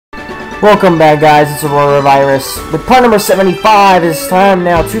Welcome back, guys. It's Aurora Virus with part number 75. It's time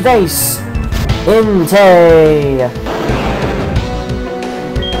now to face Entei.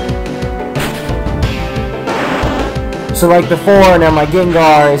 So like before, now my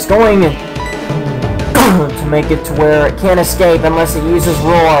Gengar is going to make it to where it can't escape unless it uses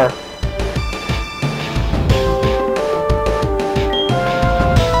Roar.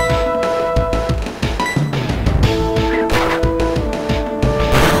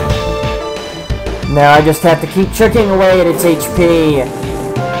 Now I just have to keep chipping away at its HP.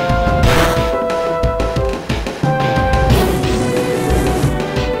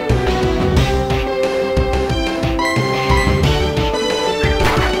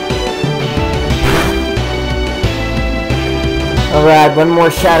 Alright, one more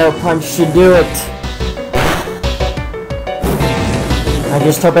Shadow Punch should do it. I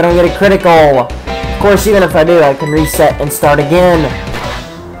just hope I don't get a critical. Of course, even if I do, I can reset and start again.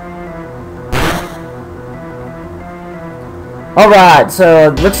 Alright, so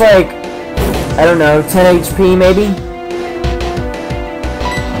it looks like, I don't know, 10 HP maybe?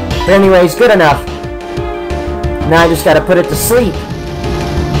 But anyways, good enough. Now I just gotta put it to sleep.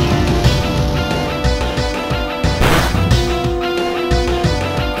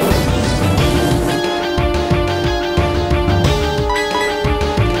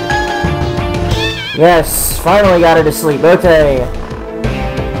 Yes, finally got it to sleep. Okay.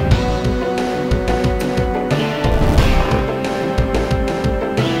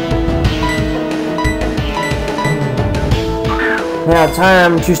 Now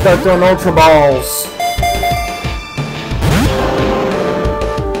time to start throwing Ultra Balls.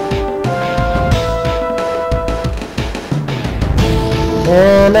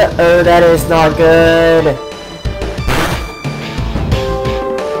 And, oh, that is not good.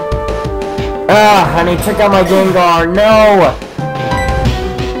 Ah, and he took out my Gengar. No!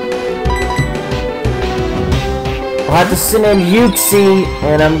 I'll have to send in Yuxi,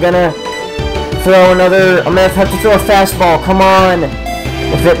 and I'm gonna throw another. I'm gonna have to throw a fastball. Come on!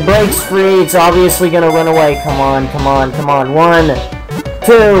 If it breaks free, it's obviously gonna run away. Come on, come on, come on. 1,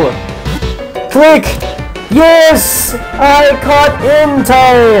 2, click! Yes! I caught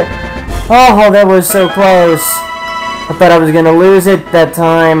Entei! Oh, that was so close. I thought I was gonna lose it that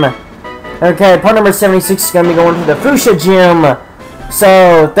time. Okay, part number 76 is gonna be going to the Fuchsia Gym.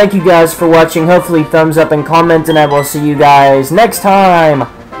 So, thank you guys for watching. Hopefully, thumbs up and comment, and I will see you guys next time.